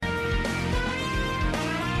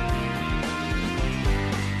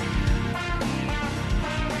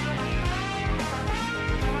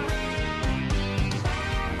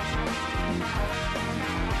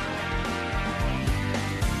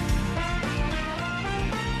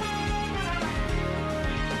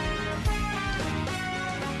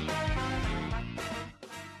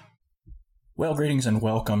Well, greetings and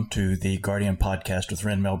welcome to the Guardian Podcast with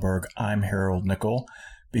Ren Melberg. I'm Harold Nickel.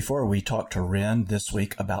 Before we talk to Ren this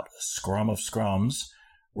week about Scrum of Scrums,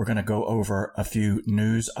 we're going to go over a few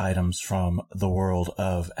news items from the world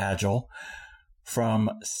of Agile.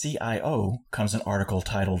 From CIO comes an article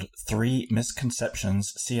titled 3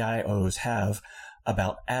 Misconceptions CIOs Have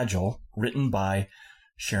About Agile, written by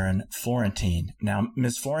Sharon Florentine. Now,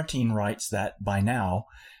 Ms. Florentine writes that by now,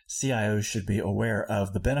 CIOs should be aware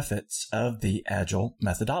of the benefits of the Agile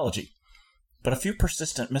methodology. But a few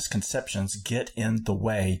persistent misconceptions get in the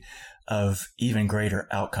way of even greater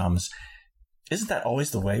outcomes. Isn't that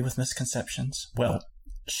always the way with misconceptions? Well,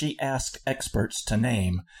 she asked experts to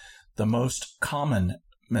name the most common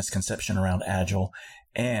misconception around Agile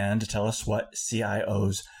and to tell us what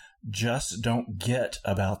CIOs just don't get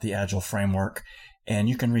about the Agile framework. And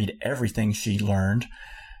you can read everything she learned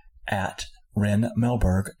at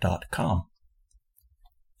renmelberg.com.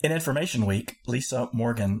 In Information Week, Lisa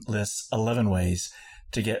Morgan lists 11 ways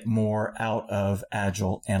to get more out of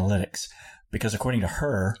Agile analytics, because according to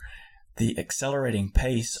her, the accelerating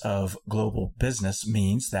pace of global business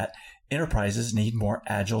means that enterprises need more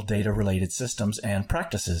Agile data-related systems and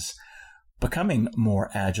practices. Becoming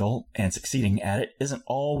more Agile and succeeding at it isn't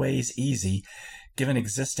always easy, given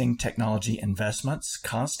existing technology investments,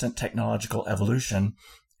 constant technological evolution,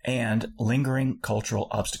 and lingering cultural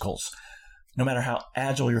obstacles. No matter how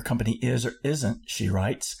agile your company is or isn't, she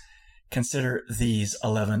writes, consider these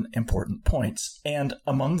 11 important points. And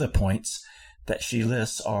among the points that she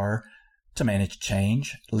lists are to manage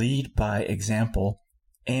change, lead by example,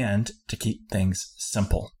 and to keep things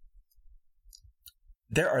simple.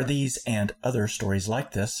 There are these and other stories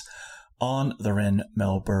like this on the Ren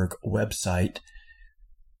Melberg website.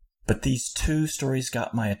 But these two stories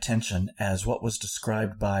got my attention as what was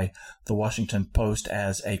described by the Washington Post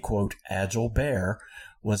as a, quote, agile bear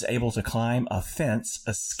was able to climb a fence,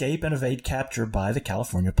 escape and evade capture by the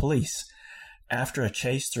California police. After a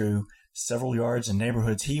chase through several yards and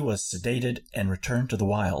neighborhoods, he was sedated and returned to the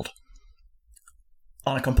wild.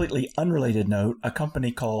 On a completely unrelated note, a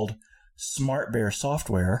company called Smart Bear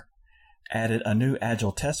Software added a new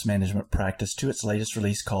agile test management practice to its latest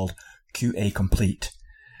release called QA Complete.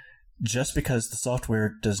 Just because the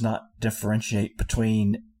software does not differentiate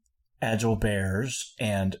between Agile Bears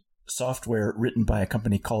and software written by a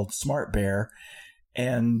company called Smart Bear,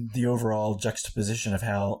 and the overall juxtaposition of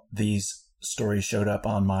how these stories showed up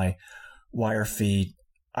on my wire feed,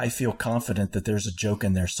 I feel confident that there's a joke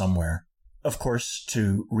in there somewhere. Of course,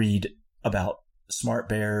 to read about Smart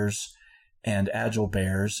Bears and Agile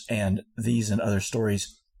Bears and these and other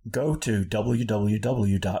stories, go to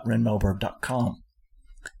www.renmelberg.com.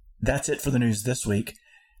 That's it for the news this week.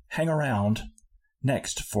 Hang around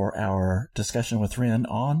next for our discussion with Ren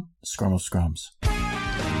on Scrum of Scrums.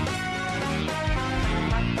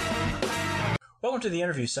 Welcome to the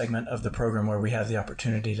interview segment of the program where we have the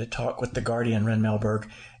opportunity to talk with the Guardian Ren Melberg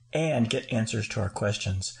and get answers to our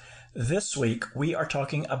questions. This week, we are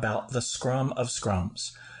talking about the Scrum of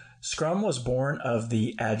Scrums. Scrum was born of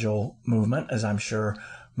the Agile movement, as I'm sure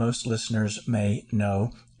most listeners may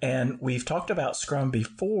know. And we've talked about Scrum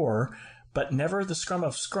before, but never the Scrum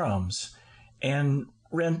of Scrums. And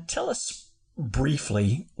Ren, tell us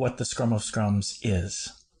briefly what the Scrum of Scrums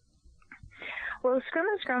is. Well, Scrum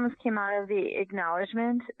of Scrums came out of the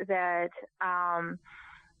acknowledgement that our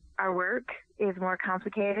work is more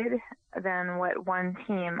complicated than what one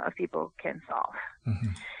team of people can solve.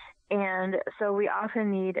 Mm-hmm. And so we often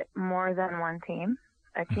need more than one team,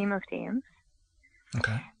 a team of teams.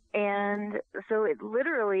 Okay. And so it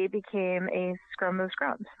literally became a Scrum of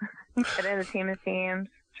Scrums. And then a team of teams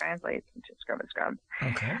translates into Scrum of Scrums.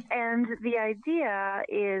 Okay. And the idea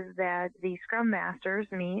is that the Scrum Masters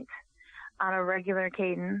meet on a regular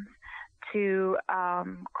cadence to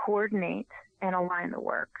coordinate and align the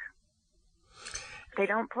work. They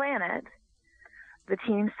don't plan it. The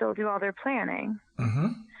teams still do all their planning,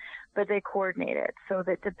 but they coordinate it so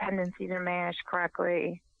that dependencies are managed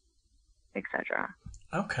correctly, etc.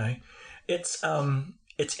 Okay, it's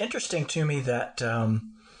interesting to me that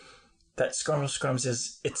that Scrum of Scrums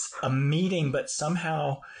it's a meeting, but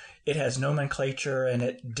somehow it has nomenclature and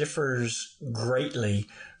it differs greatly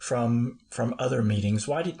from other meetings.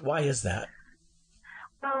 Why is that?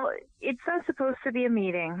 Well, it's not supposed to be a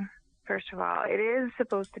meeting. First of all, it is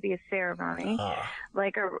supposed to be a ceremony,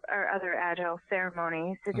 like our other Agile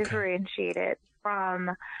ceremonies, to differentiate it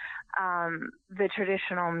from the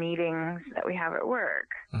traditional meetings that we have at work,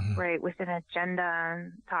 right, with an agenda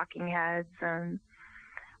and talking heads and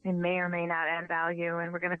They may or may not add value,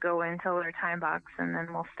 and we're going to go until their time box, and then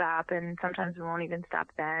we'll stop, and sometimes we won't even stop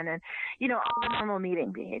then, and, all the normal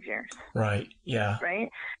meeting behaviors. Right, yeah. Right?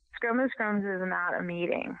 Scrum of Scrums is not a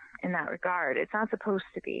meeting in that regard. It's not supposed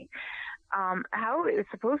to be. How it's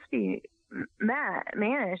supposed to be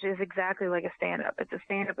managed is exactly like a stand-up. It's a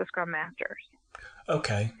stand-up of Scrum Masters.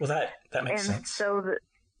 Okay, well, that makes sense. So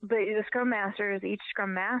but the Scrum Masters, each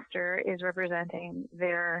Scrum Master is representing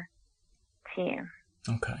their team.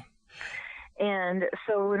 Okay. And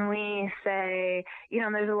so when we say,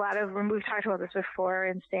 there's a lot of, when we've talked about this before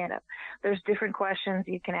in stand-up, there's different questions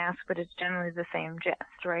you can ask, but it's generally the same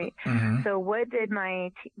gist, right? Mm-hmm. So what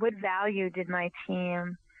value did my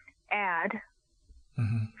team add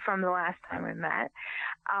mm-hmm. from the last time we met?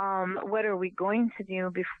 What are we going to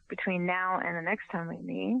do between now and the next time we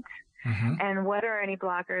meet? Mm-hmm. And what are any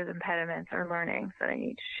blockers, impediments, or learnings that I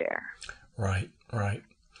need to share? Right.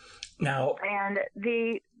 Now, and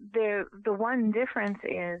the one difference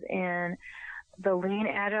is in the lean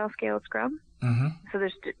agile scaled Scrum. mm-hmm. So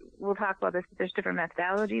we'll talk about this. There's different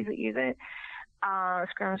methodologies that use it.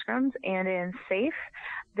 Scrum of Scrums, and in SAFe,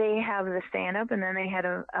 they have the stand up, and then they had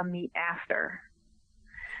a meet after.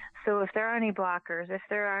 So if there are any blockers, if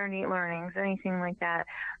there are any learnings, anything like that,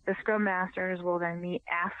 the Scrum Masters will then meet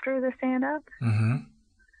after the stand up mm-hmm.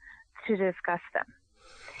 to discuss them.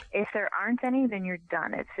 If there aren't any, then you're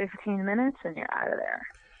done. It's 15 minutes and you're out of there.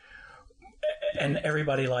 And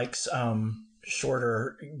everybody likes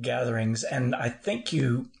shorter gatherings. And I think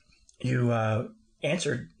you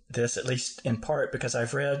answered this, at least in part, because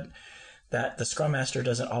I've read that the Scrum Master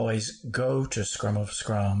doesn't always go to Scrum of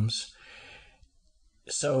Scrums.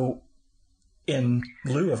 So in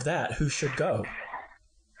lieu of that, who should go?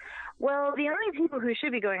 Well, the only people who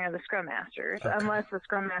should be going are the Scrum Masters, okay. unless the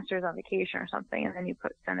Scrum Master is on vacation or something, and then you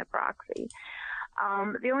send a proxy.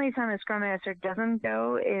 The only time a Scrum Master doesn't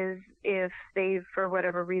go is if they, for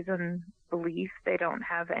whatever reason, believe they don't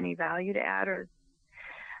have any value to add or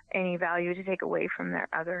any value to take away from their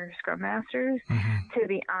other Scrum Masters. Mm-hmm. To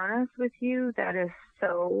be honest with you, that is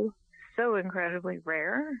so incredibly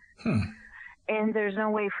rare. And there's no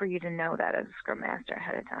way for you to know that as a Scrum Master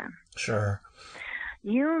ahead of time. Sure.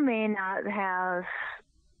 You may not have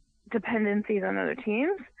dependencies on other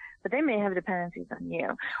teams, but they may have dependencies on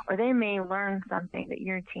you, or they may learn something that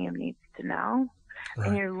your team needs to know. Right.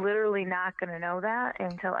 And you're literally not going to know that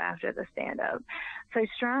until after the stand-up. So I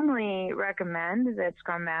strongly recommend that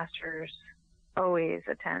Scrum Masters always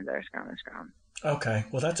attend their Scrum of Scrum. Okay.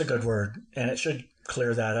 Well, that's a good word. And it should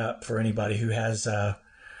clear that up for anybody who has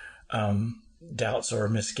doubts or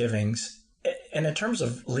misgivings. And in terms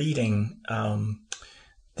of leading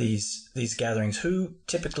these gatherings, who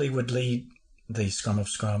typically would lead the Scrum of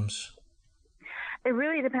Scrums? It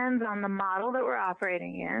really depends on the model that we're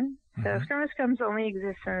operating in. So mm-hmm. Scrum of Scrums only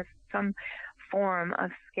exists in some form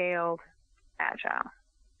of scaled agile.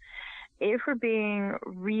 If we're being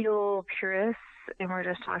real purists and we're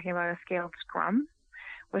just talking about a scaled Scrum,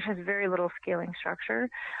 which has very little scaling structure,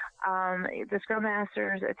 the Scrum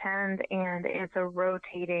Masters attend, and it's a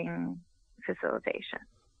rotating facilitation.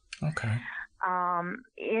 Okay.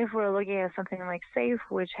 If we're looking at something like SAFe,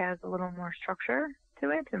 which has a little more structure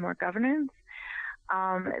to it and more governance,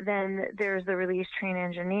 then there's the release train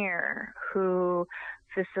engineer who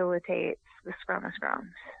facilitates the Scrum of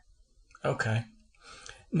Scrums. Okay.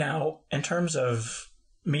 Now, in terms of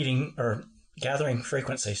meeting or gathering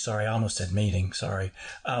frequency, I almost said meeting,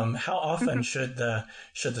 how often should the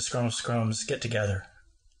Scrum of Scrums get together?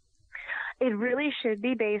 It really should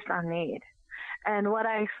be based on need. And what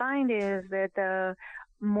I find is that the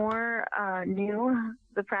more new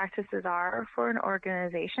the practices are for an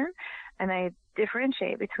organization, and I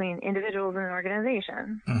differentiate between individuals and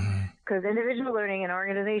organizations, because individual learning and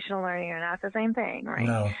organizational learning are not the same thing, right?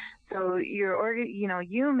 No. So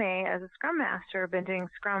you may, as a Scrum Master, have been doing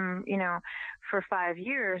Scrum, for 5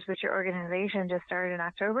 years, but your organization just started in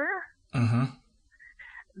October. Mm-hmm.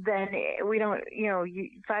 Then we don't,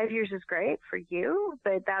 5 years is great for you,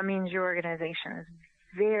 but that means your organization is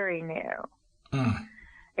very new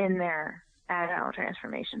in their agile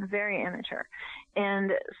transformation, very immature.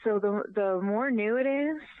 And so the more new it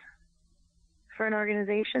is for an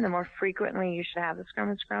organization, the more frequently you should have the Scrum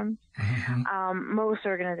of Scrums. Mm-hmm. Most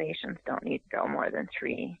organizations don't need to go more than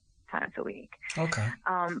 3 times a week. Okay.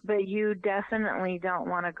 But you definitely don't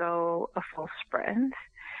want to go a full sprint.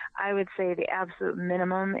 I would say the absolute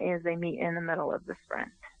minimum is they meet in the middle of the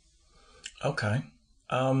sprint. Okay.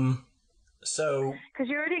 So... Because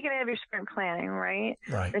you're already going to have your sprint planning, right?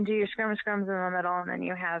 Right. Then do your Scrum of Scrums in the middle, and then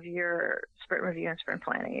you have your sprint review and sprint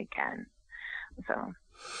planning again. So...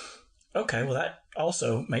 Okay, well, that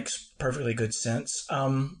also makes perfectly good sense.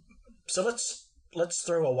 So let's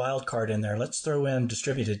throw a wild card in there. Let's throw in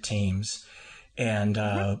distributed teams and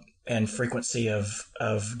frequency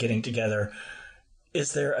of getting together.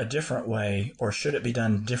 Is there a different way, or should it be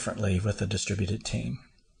done differently with a distributed team?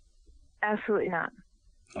 Absolutely not.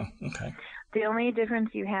 Oh, okay. The only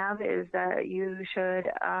difference you have is that you should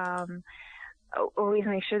always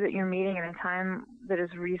make sure that you're meeting at a time that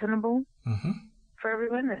is reasonable for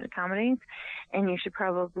everyone, that accommodates, and you should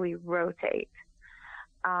probably rotate.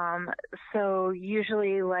 So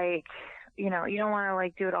usually, like, you don't want to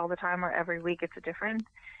like do it all the time or every week. It's a different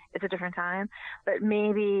time, but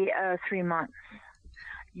maybe 3 months.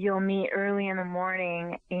 You'll meet early in the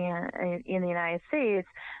morning in the United States,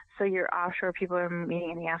 so your offshore people are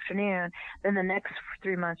meeting in the afternoon. Then the next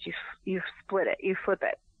 3 months, you split it, you flip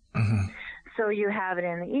it. So you have it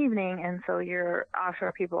in the evening, and so your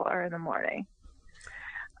offshore people are in the morning.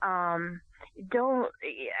 I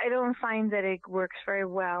don't find that it works very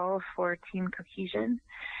well for team cohesion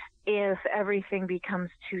if everything becomes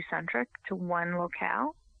too centric to one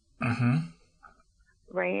locale.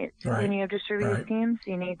 Right? When you have distributed teams,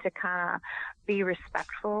 you need to kind of be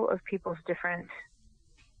respectful of people's different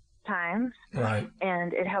times.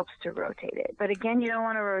 And it helps to rotate it. But again, you don't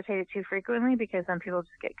want to rotate it too frequently because then people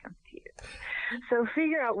just get confused. So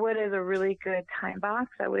figure out what is a really good time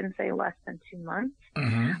box. I wouldn't say less than 2 months.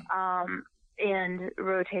 And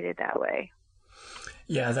rotate it that way.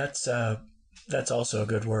 Yeah, that's also a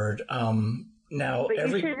good word. Now,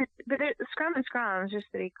 Scrum and Scrums,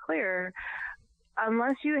 just to be clear,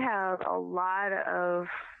 unless you have a lot of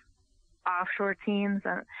offshore teams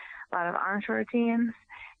and a lot of onshore teams,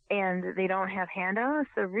 and they don't have handoffs,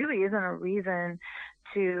 there really isn't a reason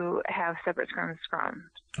to have separate Scrum and Scrums.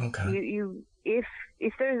 Okay.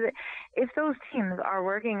 If those teams are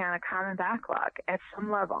working on a common backlog at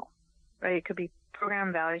some level, right? It could be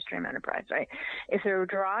program, value stream, enterprise, right? If they're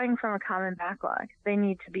drawing from a common backlog, they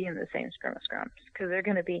need to be in the same Scrum of Scrums because they're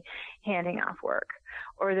going to be handing off work,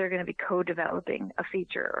 or they're going to be co-developing a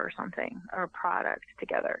feature or something or a product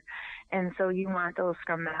together. And so you want those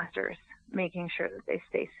Scrum Masters making sure that they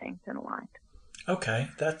stay synced and aligned. Okay,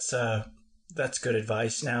 that's good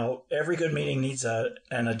advice. Now, every good meeting needs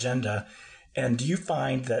an agenda. And do you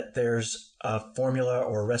find that there's a formula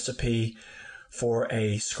or a recipe for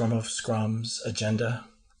a Scrum of Scrums agenda?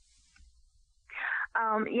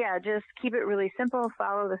 Yeah, just keep it really simple.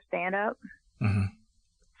 Follow the stand-up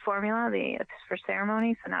formula. It's for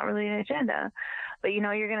ceremony, so not really an agenda. But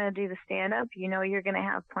you're going to do the stand-up. You're going to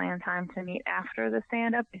have planned time to meet after the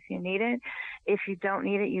stand-up if you need it. If you don't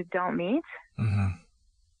need it, you don't meet.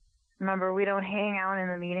 Remember, we don't hang out in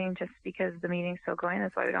the meeting just because the meeting's still going.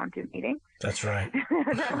 That's why we don't do meetings. That's right.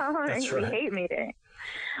 We hate meetings.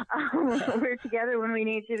 We're together when we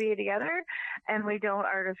need to be together, and we don't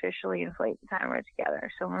artificially inflate the time we're together.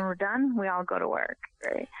 So when we're done, we all go to work,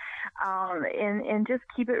 right? And just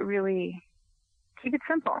keep it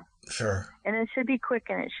simple. Sure. And it should be quick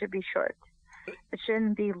and it should be short. It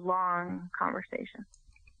shouldn't be long conversation.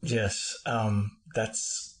 Yes.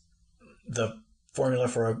 That's the formula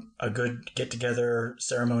for a good get-together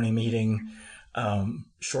ceremony meeting.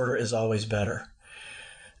 Shorter is always better.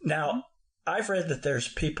 Now, I've read that there's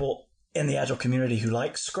people in the Agile community who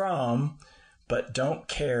like Scrum, but don't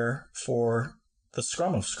care for the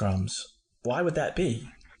Scrum of Scrums. Why would that be?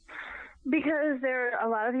 Because there are a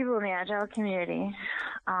lot of people in the Agile community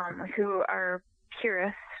who are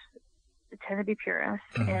purists, tend to be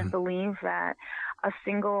purists, and believe that a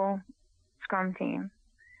single Scrum team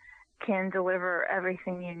can deliver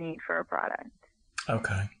everything you need for a product.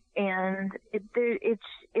 Okay. And it's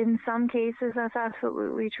in some cases that's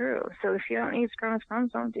absolutely true. So if you don't need Scrum of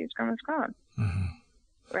Scrums, don't do Scrum of Scrums.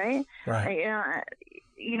 Right? Right. I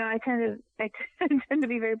tend to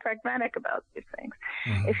be very pragmatic about these things.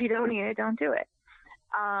 If you don't need it, don't do it.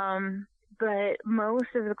 But most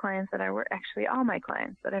of the clients that I work, actually all my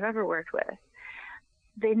clients that I've ever worked with,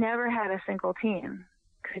 they never had a single team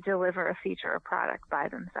could deliver a feature or product by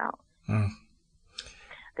themselves.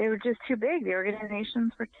 They were just too big. The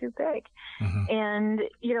organizations were too big. And,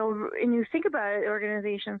 and you think about it,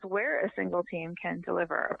 organizations where a single team can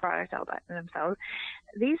deliver a product all by themselves,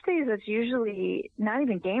 these days it's usually not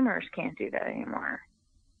even gamers can't do that anymore.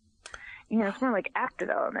 It's more like app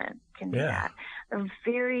development can do that. There are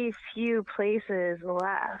very few places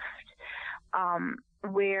left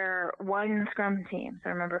where one Scrum team, so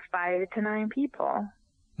remember 5 to 9 people,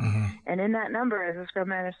 and in that number is a Scrum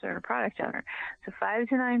Master and a product owner. So 5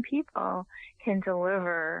 to 9 people can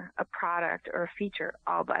deliver a product or a feature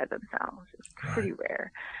all by themselves. It's pretty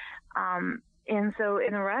rare. And so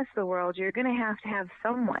in the rest of the world, you're going to have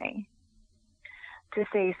some way to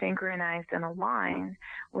stay synchronized and aligned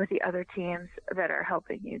with the other teams that are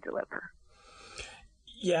helping you deliver.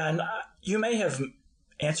 Yeah, and you may have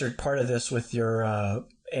answered part of this with your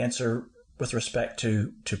answer with respect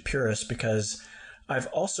to purists, because I've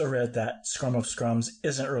also read that Scrum of Scrums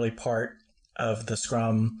isn't really part of the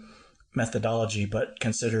Scrum methodology, but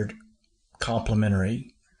considered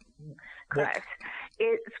complementary. Correct.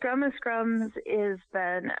 Scrum of Scrums has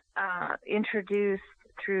been introduced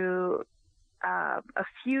through a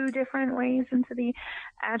few different ways into the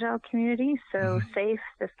Agile community. So SAFe,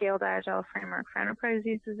 the Scaled Agile Framework for Enterprise,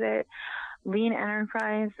 uses it. Lean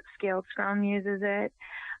Enterprise, Scaled Scrum uses it.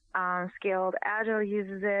 Scaled Agile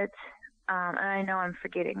uses it. And I know I'm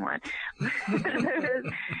forgetting one.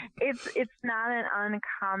 It's not an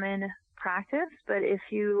uncommon practice, but if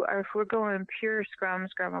we're going pure Scrum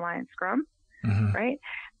Alliance Scrum, right?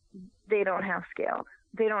 They don't have scaled.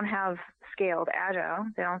 They don't have scaled Agile.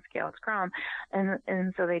 They don't scale Scrum,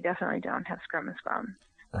 and so they definitely don't have Scrum of Scrum.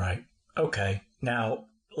 Right. Okay. Now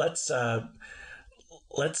let's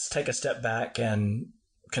take a step back and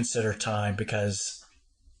consider time, because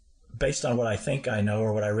based on what I think I know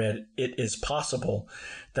or what I read, it is possible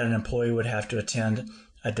that an employee would have to attend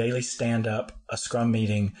a daily stand-up, a Scrum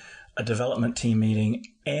meeting, a development team meeting,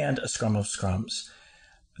 and a Scrum of Scrums.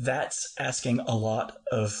 That's asking a lot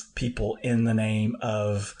of people in the name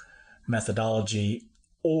of methodology,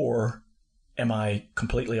 or am I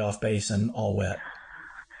completely off base and all wet?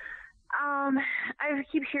 I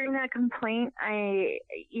keep hearing that complaint.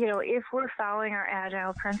 If we're following our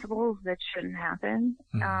Agile principles, that shouldn't happen,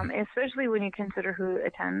 especially when you consider who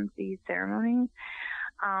attends these ceremonies.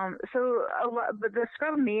 But the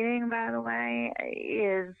Scrum meeting, by the way,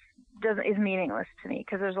 is meaningless to me,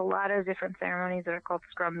 because there's a lot of different ceremonies that are called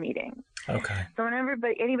Scrum meetings. Okay. So when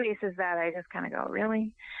anybody says that, I just kind of go,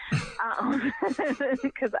 really?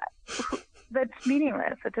 Because that's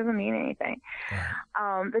meaningless. It doesn't mean anything.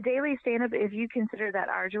 Right. The daily stand-up, if you consider that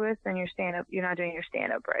arduous, then you're not doing your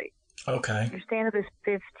stand-up right. Okay. Your stand-up is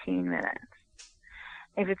 15 minutes.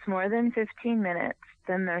 If it's more than 15 minutes,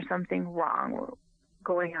 then there's something wrong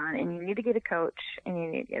going on, and you need to get a coach, and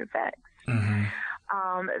you need to get it fixed.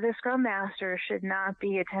 The Scrum Master should not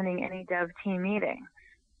be attending any dev team meetings.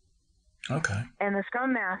 Okay. And the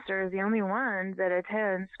Scrum Master is the only one that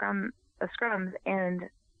attends Scrums and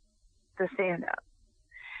the stand-up.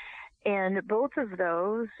 And both of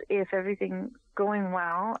those, if everything's going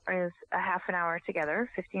well, is a half an hour together,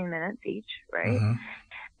 15 minutes each, right?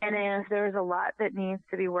 And if there's a lot that needs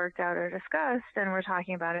to be worked out or discussed, then we're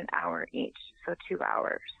talking about an hour each, so 2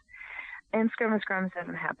 hours. And Scrum of Scrums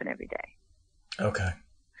doesn't happen every day. Okay.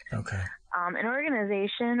 An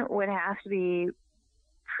organization would have to be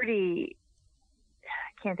pretty,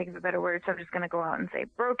 I can't think of a better word, so I'm just going to go out and say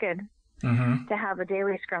broken, to have a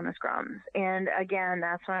daily Scrum of Scrums. And again,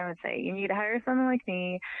 that's what I would say. You need to hire someone like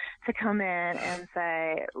me to come in and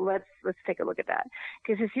say, let's take a look at that.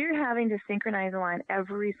 Because if you're having to synchronize a line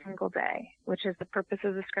every single day, which is the purpose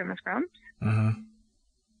of the Scrum of Scrums,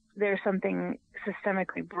 there's something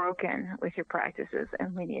systemically broken with your practices,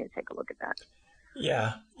 and we need to take a look at that.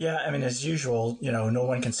 Yeah. I mean, as usual, no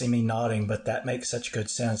one can see me nodding, but that makes such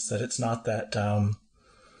good sense that it's not that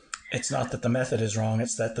the method is wrong;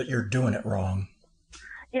 it's that you're doing it wrong.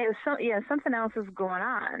 Something else is going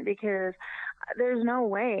on, because there's no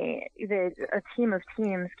way that a team of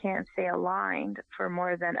teams can't stay aligned for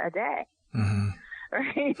more than a day.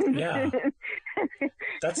 Right? Yeah.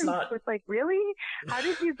 That's not... It's like, really? How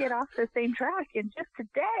did you get off the same track in just a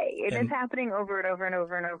day? And it's happening over and over and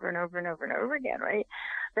over and over and over and over and over again, right?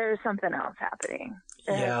 There's something else happening.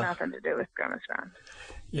 It has nothing to do with Scrum of Scrums.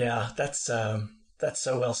 Yeah, that's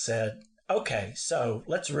so well said. Okay, so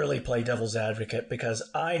let's really play devil's advocate, because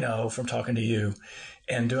I know from talking to you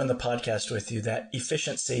and doing the podcast with you that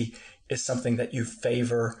efficiency is something that you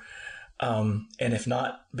favor. And if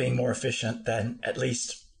not being more efficient, then at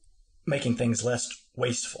least making things less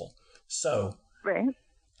wasteful. So, right.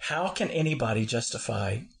 How can anybody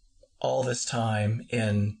justify all this time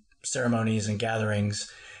in ceremonies and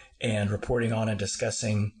gatherings and reporting on and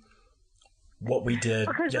discussing what we did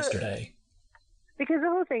yesterday? Because the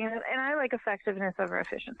whole thing, and I like effectiveness over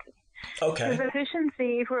efficiency. Okay. Because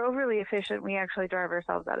efficiency, if we're overly efficient, we actually drive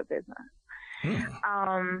ourselves out of business.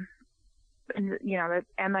 The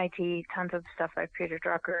MIT, tons of stuff by Peter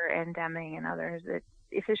Drucker and Deming and others, that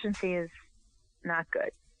efficiency is not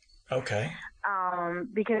good. Okay.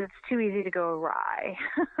 Because it's too easy to go awry.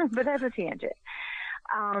 But that's a tangent.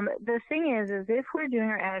 The thing is if we're doing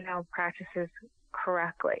our Agile practices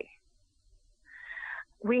correctly,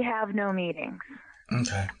 we have no meetings.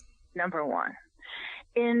 Okay. Number one.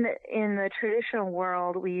 in the traditional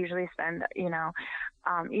world, we usually spend,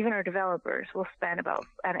 even our developers will spend about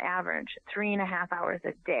an average 3.5 hours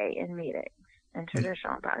a day in meetings in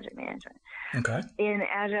traditional project management. Okay. In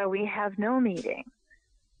Agile, we have no meeting.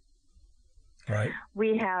 Right.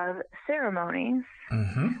 We have ceremonies.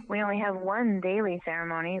 Mm-hmm. We only have one daily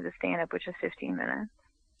ceremony, the stand-up, which is 15 minutes.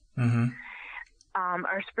 Mm-hmm.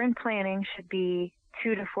 Our sprint planning should be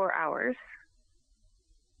 2 to 4 hours,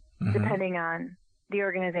 depending on the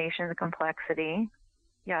organization, the complexity,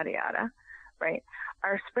 yada, yada, right?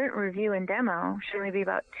 Our sprint review and demo should only be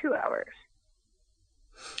about 2 hours.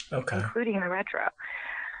 Okay. Including the retro.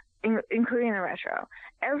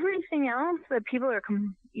 Everything else that people are,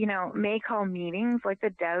 may call meetings, like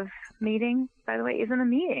the dev meeting, by the way, isn't a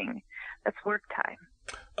meeting. That's work time.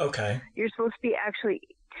 Okay. You're supposed to be actually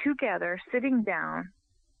together, sitting down,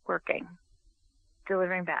 working,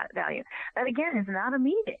 delivering value. That, again, is not a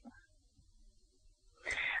meeting.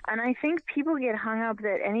 And I think people get hung up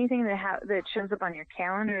that anything that shows up on your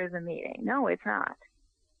calendar is a meeting. No, it's not.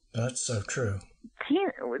 That's so true.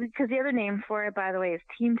 Because the other name for it, by the way, is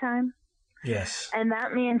team time. Yes. And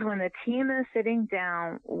that means when the team is sitting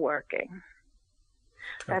down working.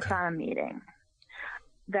 That's not a meeting.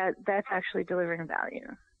 That's actually delivering value.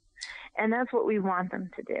 And that's what we want them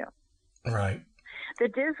to do. Right. The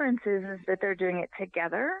difference is that they're doing it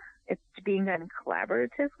together. It's being done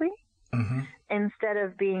collaboratively instead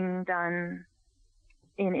of being done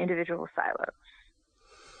in individual silos.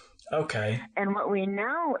 Okay. And what we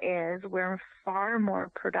know is we're far more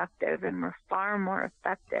productive and we're far more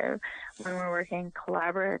effective when we're working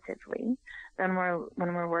collaboratively than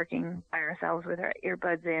when we're working by ourselves with our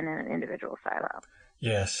earbuds in an individual silo.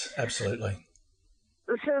 Yes, absolutely.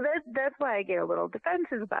 So that's why I get a little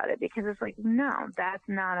defensive about it, because it's like, no, that's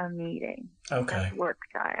not a meeting. Okay. That's work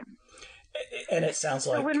time. And it sounds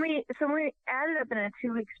like... So when we add it up in a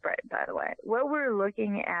 2-week spread, by the way, what we're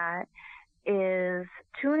looking at is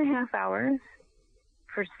 2.5 hours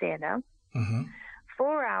for stand-up,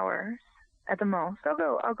 4 hours at the most. I'll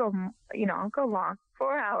go long.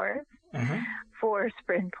 4 hours for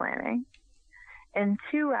sprint planning, and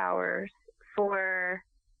 2 hours for,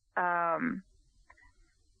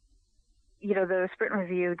 the sprint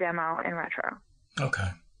review, demo, and retro. Okay.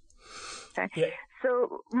 Yeah.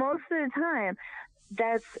 So most of the time,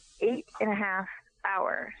 that's 8.5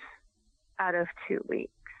 hours out of 2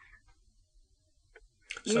 weeks.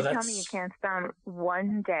 You tell me you can't spend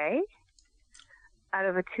one day out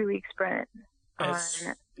of a 2-week sprint on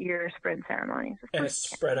your sprint ceremonies. And it's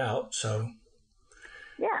spread out, so.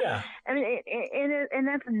 Yeah. I mean, and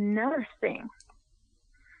that's another thing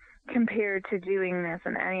compared to doing this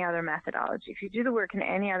in any other methodology. If you do the work in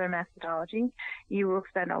any other methodology, you will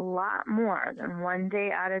spend a lot more than 1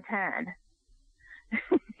 day out of 10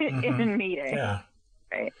 in meetings. Yeah.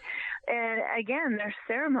 Right. And again, they're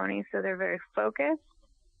ceremonies, so they're very focused.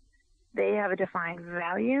 They have a defined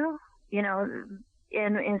value,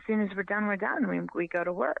 and as soon as we're done, we go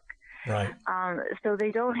to work. Right. So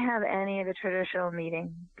they don't have any of the traditional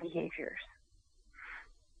meeting behaviors.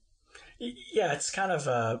 Yeah, it's kind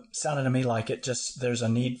of sounding to me like there's a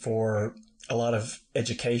need for a lot of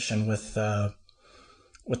education with the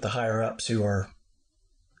higher ups who are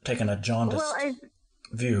taking a jaundiced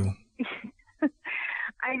view.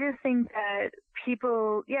 I just think that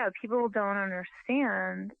people don't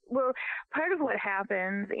understand. Well, part of what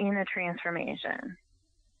happens in a transformation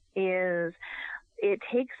is it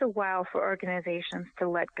takes a while for organizations to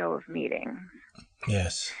let go of meetings.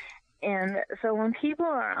 Yes. And so when people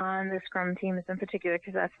are on the Scrum teams in particular,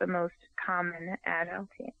 because that's the most common Agile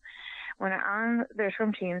team, when they're on their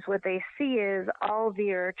Scrum teams, what they see is all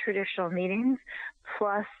their traditional meetings,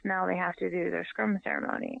 plus now they have to do their Scrum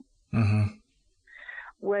ceremony.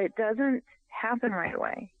 What doesn't happen right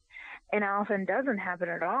away, and often doesn't happen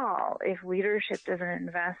at all if leadership doesn't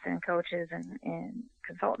invest in coaches and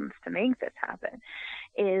consultants to make this happen,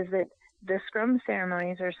 is that the Scrum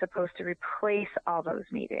ceremonies are supposed to replace all those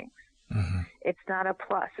meetings. It's not a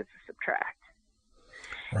plus, it's a subtract.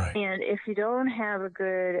 Right. And if you don't have a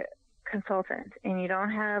good consultant and you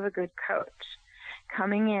don't have a good coach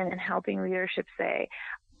coming in and helping leadership say,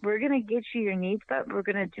 we're going to get you your needs, but we're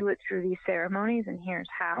going to do it through these ceremonies, and here's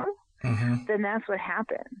how, then that's what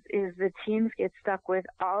happens, is the teams get stuck with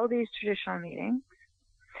all these traditional meetings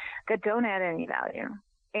that don't add any value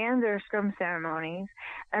and their Scrum ceremonies,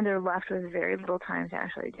 and they're left with very little time to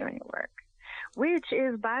actually do any work. Which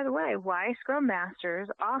is, by the way, why Scrum Masters,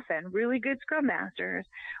 often really good Scrum Masters,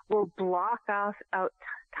 will block out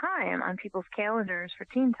time on people's calendars for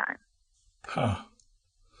team time. Huh.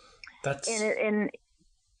 That's...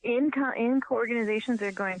 In organizations that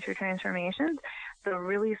are going through transformations, the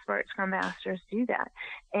really smart Scrum Masters do that.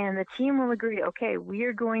 And the team will agree, okay, we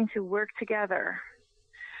are going to work together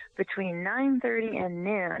between 9:30 and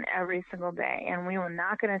noon every single day, and we are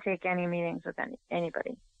not going to take any meetings with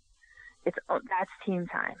anybody. That's team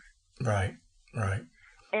time. Right.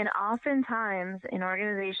 And oftentimes in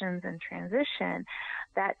organizations in transition,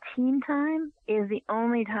 that team time is the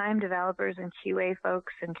only time developers and QA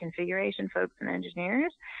folks and configuration folks and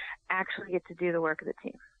engineers actually get to do the work of the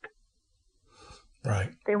team.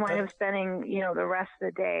 Right. They wind up spending, the rest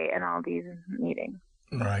of the day in all these meetings.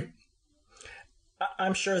 Right.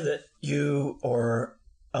 I'm sure that you or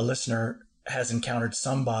a listener has encountered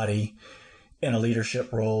somebody in a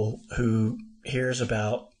leadership role who hears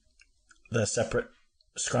about the separate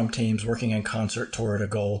Scrum teams working in concert toward a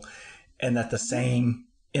goal, and that the same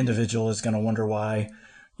individual is going to wonder why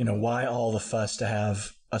all the fuss to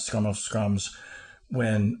have a Scrum of Scrums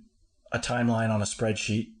when a timeline on a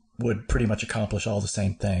spreadsheet would pretty much accomplish all the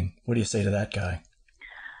same thing. What do you say to that guy?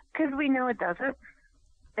 Because we know it doesn't.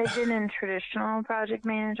 It didn't in traditional project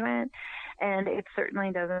management, and it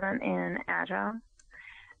certainly doesn't in Agile.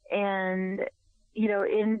 And,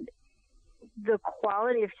 in the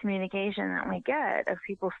quality of communication that we get of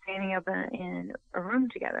people standing up in a room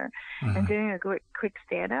together and doing a quick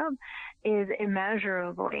stand-up is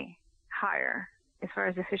immeasurably higher as far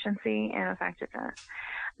as efficiency and effectiveness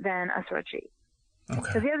than a spreadsheet. Okay.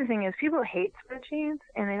 Because the other thing is people hate spreadsheets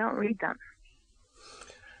and they don't read them.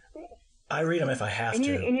 I read them if I have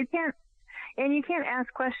to. And you can't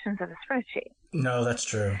ask questions of a spreadsheet. No, that's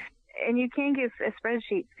true. And you can't give a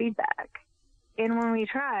spreadsheet feedback. And when we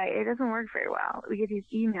try, it doesn't work very well. We get these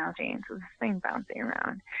email chains with this thing bouncing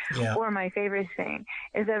around. Yeah. Or my favorite thing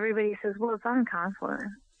is everybody says, well, it's on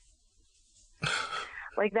Confluence.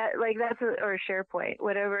 or SharePoint,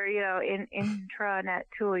 whatever, intranet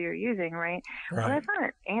tool you're using, right? Well, that's not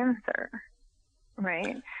an answer,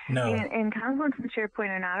 right? No. And Confluence and SharePoint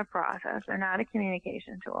are not a process. They're not a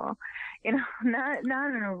communication tool. Not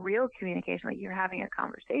in a real communication, like you're having a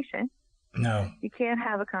conversation. No. You can't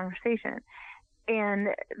have a conversation. And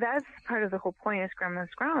that's part of the whole point of Scrum of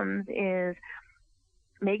Scrums is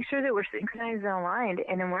make sure that we're synchronized and aligned.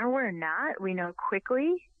 And then where we're not, we know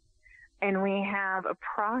quickly, and we have a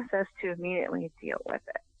process to immediately deal with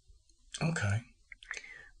it. Okay.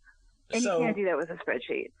 And you can't do that with a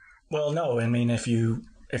spreadsheet. Well, no. I mean, if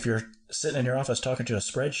you're sitting in your office talking to a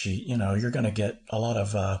spreadsheet, you're going to get a lot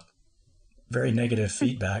of very negative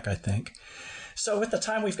feedback, I think. So with the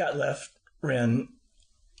time we've got left, Rin,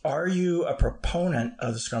 are you a proponent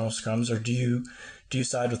of the Scrum of Scrums, or do you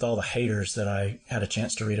side with all the haters that I had a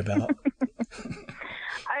chance to read about?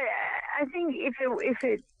 I think if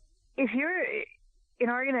you're an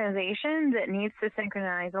organization that needs to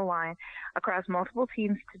synchronize, align across multiple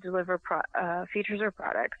teams to deliver features or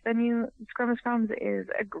products, then Scrum of Scrums is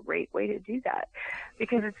a great way to do that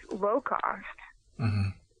because it's low cost. Mm-hmm.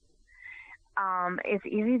 It's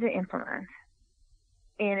easy to implement.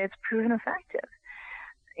 And it's proven effective.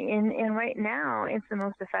 And right now, it's the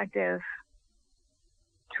most effective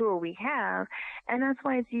tool we have, and that's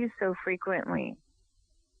why it's used so frequently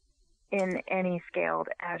in any scaled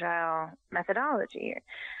Agile methodology,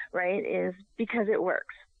 right? Is because it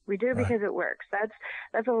works. We do it because it works. That's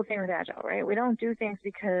the whole thing with Agile, right? We don't do things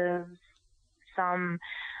because some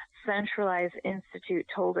centralized institute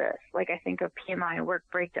told us, like I think of PMI, work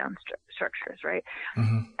breakdown structures, right?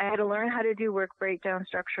 Mm-hmm. I had to learn how to do work breakdown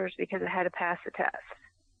structures because I had to pass the test.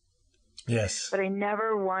 Yes. But I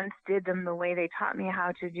never once did them the way they taught me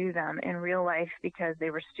how to do them in real life because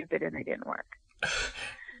they were stupid and they didn't work.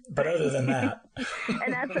 But other than that.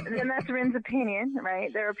 and that's Rin's opinion,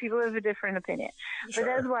 right? There are people who have a different opinion. Sure.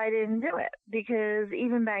 But that's why I didn't do it. Because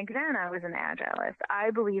even back then I was an agilist.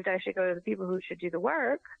 I believed I should go to the people who should do the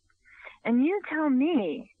work. And you tell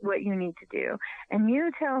me what you need to do. And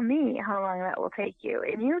you tell me how long that will take you.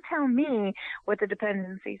 And you tell me what the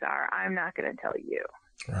dependencies are. I'm not going to tell you.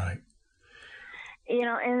 Right.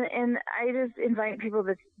 And I just invite people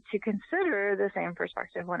to consider the same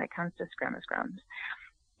perspective when it comes to Scrum of Scrums.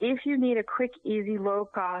 If you need a quick, easy, low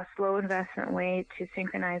cost, low investment way to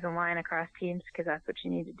synchronize and align across teams, because that's what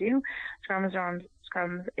you need to do, Scrum of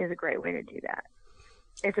Scrums is a great way to do that.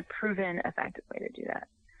 It's a proven effective way to do that.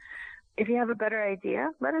 If you have a better idea,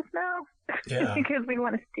 let us know. Yeah. Because we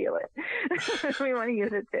want to steal it. We want to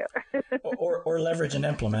use it too. or leverage and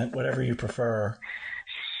implement, whatever you prefer.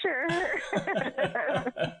 Sure.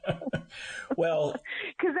 Well,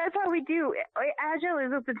 because that's how we do. Agile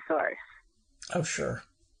is open source. Oh, sure.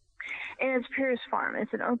 In its purest form,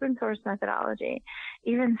 it's an open source methodology.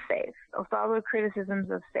 Even SAFe, I'll follow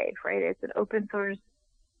criticisms of SAFe, right? It's an open source.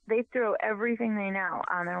 They throw everything they know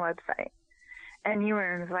on their website. and you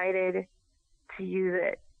were invited to use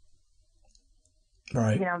it.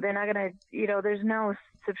 Right. They're not going to, there's no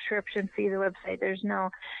subscription fee to the website.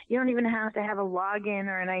 You don't even have to have a login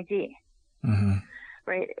or an ID. Mm-hmm.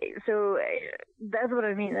 Right. So that's what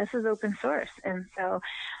I mean. This is open source. And so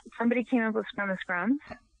somebody came up with Scrum of Scrums,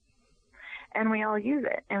 and we all use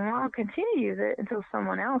it, and we'll all continue to use it until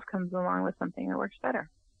someone else comes along with something that works better.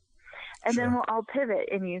 And then we'll all pivot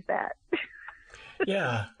and use that.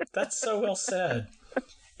 Yeah, that's so well said.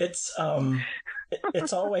 It's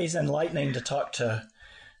always enlightening to talk to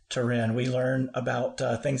Ren. We learn about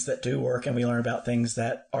things that do work, and we learn about things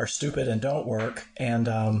that are stupid and don't work. And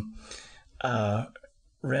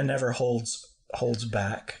Ren never holds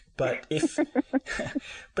back. But if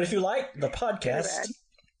you like the podcast,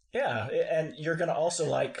 yeah, and you're going to also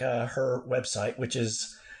like her website, which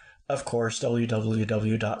is, of course,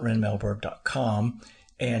 www.renmelberg.com.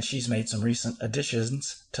 And she's made some recent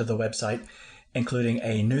additions to the website, including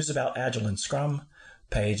a News About Agile and Scrum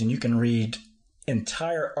page. And you can read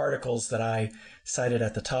entire articles that I cited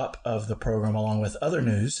at the top of the program, along with other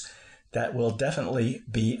news that will definitely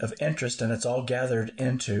be of interest. And it's all gathered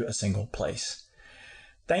into a single place.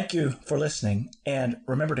 Thank you for listening. And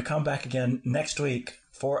remember to come back again next week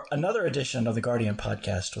for another edition of the Guardian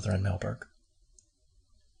Podcast with Ren Melberg.